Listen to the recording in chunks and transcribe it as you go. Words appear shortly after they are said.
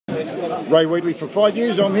Ray Wheatley for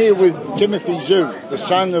Fightnews. I'm here with Timothy Tszyu, the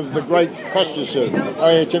son of the great Kostya Tszyu. How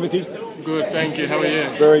are you, Timothy? Good, thank you. How are you?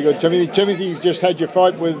 Very good, Timothy. Timothy, you've just had your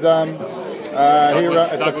fight with Duncan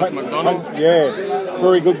McDonald. Yeah,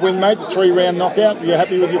 very good win, mate. 3-round knockout. Are you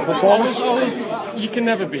happy with your performance? You can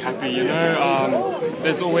never be happy, you know.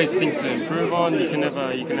 There's always things to improve on. You can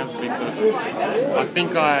never be perfect. I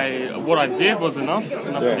think what I did was enough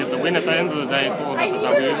to get the win. At the end of the day, it's all about the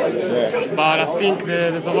W. Yeah. But I think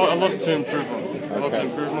there's a lot to improve on.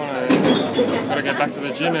 And got to get back to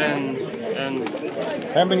the gym and.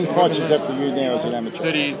 How many fights is that for you now as an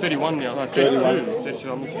amateur? 31 now. 32. I'm not too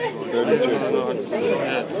sure. 32.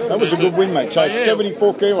 That was a good win, mate. So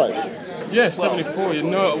 74 kilos. Yeah, 74. You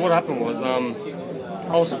know what happened was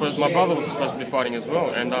my brother was supposed to be fighting as well,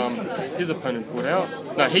 and his opponent pulled out.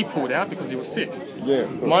 No, he pulled out because he was sick. Yeah.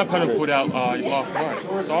 My opponent pulled out last night,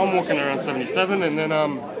 so I'm walking around 77, and then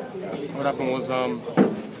what happened was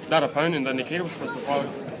that opponent that Nikita was supposed to fight.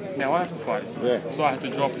 Now I have to fight. Yeah. So I had to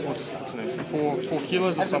drop 4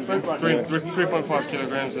 kilos or something, 3.5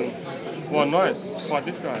 kilograms in one night to fight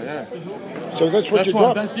this guy. Yeah. So that's what you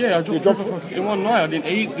dropped. I dropped in one night. I didn't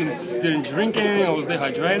eat, didn't drink anything. I was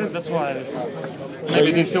dehydrated. That's why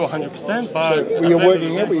maybe didn't feel 100%. But so were you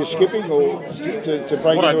working out? Were you skipping or to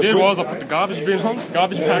break? What I did was I put the garbage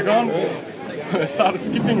bag on. I started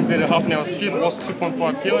skipping, did a half an hour skip, lost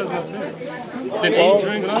 2.5 kilos, and that's it. Didn't eat,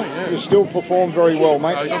 drink, nothing. Yeah. You still performed very well,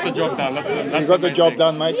 mate. I got the job done. You got the job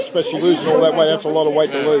done, mate, especially losing all that weight. That's a lot of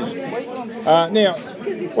weight to lose. Now,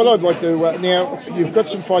 what I'd like to now, you've got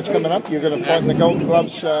some fights coming up. You're going to fight in the Golden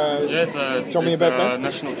Gloves. Tell me about that.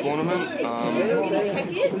 National tournament.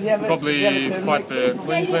 Probably fight the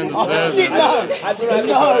Queenslanders there.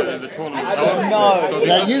 The tournament's held.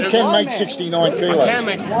 Now you can make 69 kilos. I can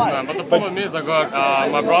make 69, but the problem is I got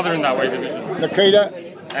my brother in that weight division. Nikita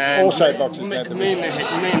also boxes that division. Me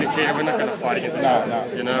and Nikita, we're not going to fight against each other. No.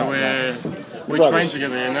 You know, we train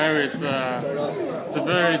together. You know, it's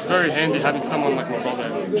very handy having someone like my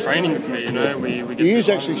brother training with me. You know, we get. Do you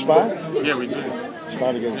actually spar? Yeah, we do.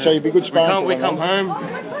 Spar together. So you'd be good sparring. We come home,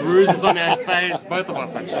 bruises on our face, both of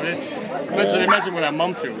us actually. Imagine what our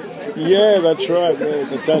mum feels. Yeah, that's right. Yeah,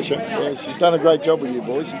 Natasha. Yeah, she's done a great job with you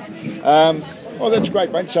boys. Oh, that's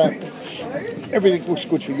great, mate. So everything looks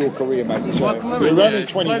good for your career, mate. So you're only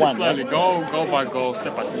 21. Slowly, goal by goal,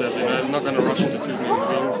 step by step. You know, I'm not going to rush into too many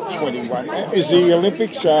things. 21. Is the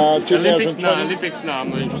Olympics 2020? Olympics, no, I'm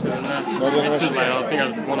not interested in that. It's too late. I think I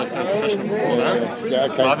want to turn professional before that. Yeah,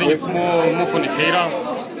 okay. But I think it's more for Nikita.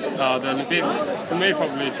 The Olympics, for me,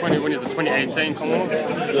 probably 2018 Commonwealth.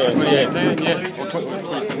 Yeah, 2018, yeah, or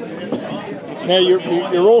 2017. Now,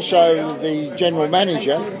 you're also the general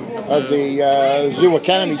manager of the Tszyu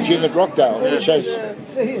Academy gym at Rockdale, which has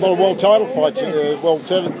a lot of world title fights, world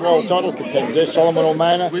title contenders there. Solomon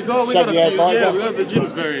Ormana, Sergei. The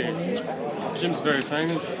gym's very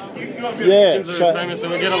famous. Yeah, so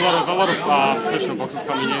we get a lot of professional boxers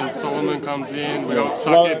coming in. Solomon comes in. We got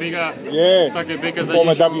Sergei Bigger. Yeah,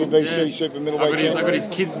 former WBC super middleweight champion. I got his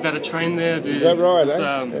kids that are trained there. Is that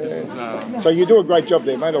right? So you do a great job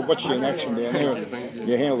there, mate. I've watched you in action down there. Thank you.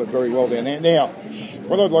 You handled it very well down there. Now,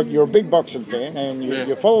 what I'd like, you're a big boxing fan, and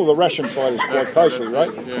you follow the Russian fighters quite closely,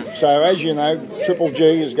 right? Yeah. So as you know, Triple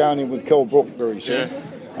G is going in with Kell Brook very soon.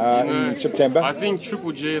 In September. I think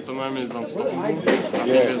Triple G at the moment is unstoppable. I think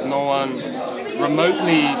there's no one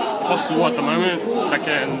remotely possible at the moment that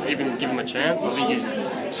can even give him a chance. I think he's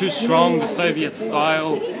too strong, the Soviet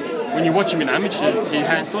style. When you watch him in amateurs, he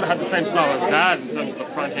sort of had the same style as Dad in terms of the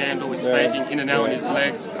front hand, always faking, in and out on his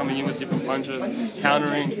legs, coming in with different punches,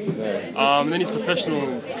 countering. And then his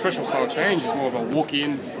professional style change is more of a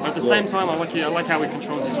walk-in. But at the same time, I like how he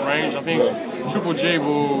controls his range. I think Triple G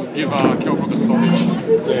will give Kell Brook a stoppage.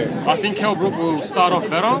 I think Kell Brook will start off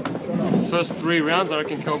better. First 3 rounds, I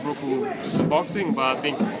reckon Kell Brook will do some boxing, but I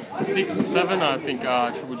think 6 or 7, I think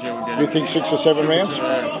Triple G will get it. You think 6 or 7 rounds?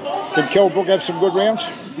 Yeah. Can Kell Brook have some good rounds?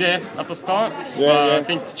 Yeah, at the start. I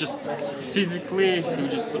think just physically, Triple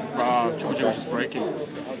G will just break him.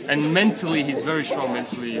 And mentally, he's very strong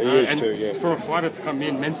mentally. He is too, yeah. For a fighter to come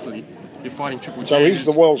in mentally, you're fighting Triple G. So he's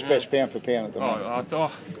the world's best pound for pound at the moment.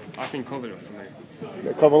 I think Kovalev for me.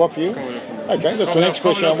 Kovalev for you? Okay, that's the next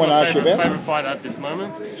question I want to ask you about. Favourite fight at this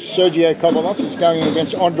moment. Sergei Kovalev is going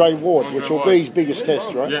against Andre Ward, which will be his biggest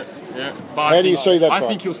test, right? Yeah. How do you see that fight? I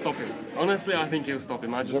think he'll stop him. Honestly, I think he'll stop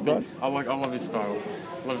him. I just think I love his style.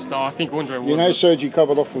 I think Andre Ward. You know, Sergei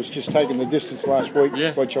Kovalev was just taking the distance last week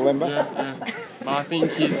by Chalemba. Yeah. But I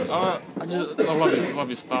think he's. I love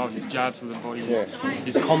his style. His jabs to the body.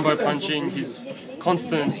 His combo punching. His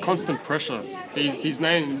constant pressure. He's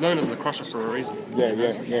known as the crusher for a reason. Yeah.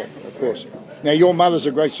 Of course. Now, your mother's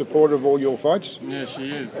a great supporter of all your fights. Yeah, she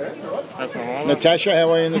is. That's my mother. Natasha,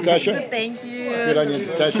 how are you, Natasha? Good, thank you. Good on you,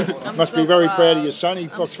 Natasha. Must so be very proud. proud of your son. He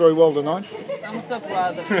boxed very well tonight. I'm so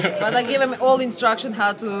proud of him. But I gave him all instruction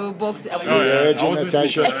how to box. Yeah, heard you,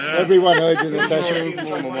 Natasha. Everyone heard you, Natasha. It was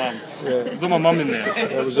all my mum. It was all my mum in there.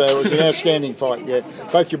 It was an outstanding fight, yeah.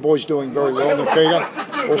 Both your boys doing very well.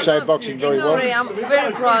 Nikita also boxing very well. I'm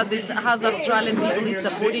very proud that as Australian people is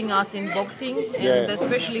supporting us in boxing, and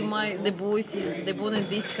especially the boys is born in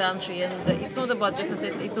this country, and it's not about, just as I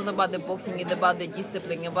said, it's not about the boxing, it's about the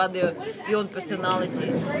discipline, about your own personality.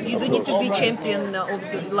 You don't need to be champion of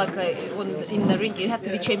in the ring. You have to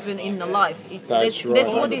be champion in the life. That's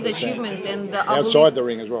what is achievements, and outside the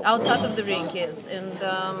ring as well. Outside of the ring, yes,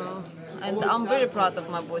 and I'm very proud of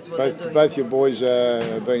my boys. They're doing. Both your boys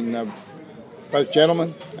have been both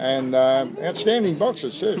gentlemen and outstanding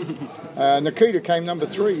boxers too. Nikita came number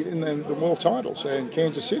 3 in the world titles in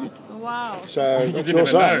Kansas City. Wow. So that's your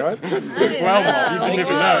son, right? Well, you didn't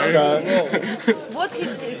even know. What's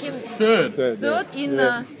his Third in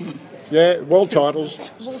yeah, world titles.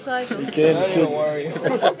 World titles. In Kansas City.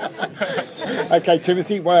 Okay,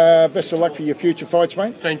 Timothy, best of luck for your future fights,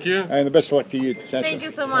 mate. Thank you. And the best of luck to you, Natasha. Thank you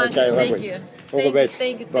so much. Okay, lovely. Thank you. All the best.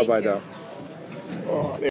 Thank you. Bye-bye, darling.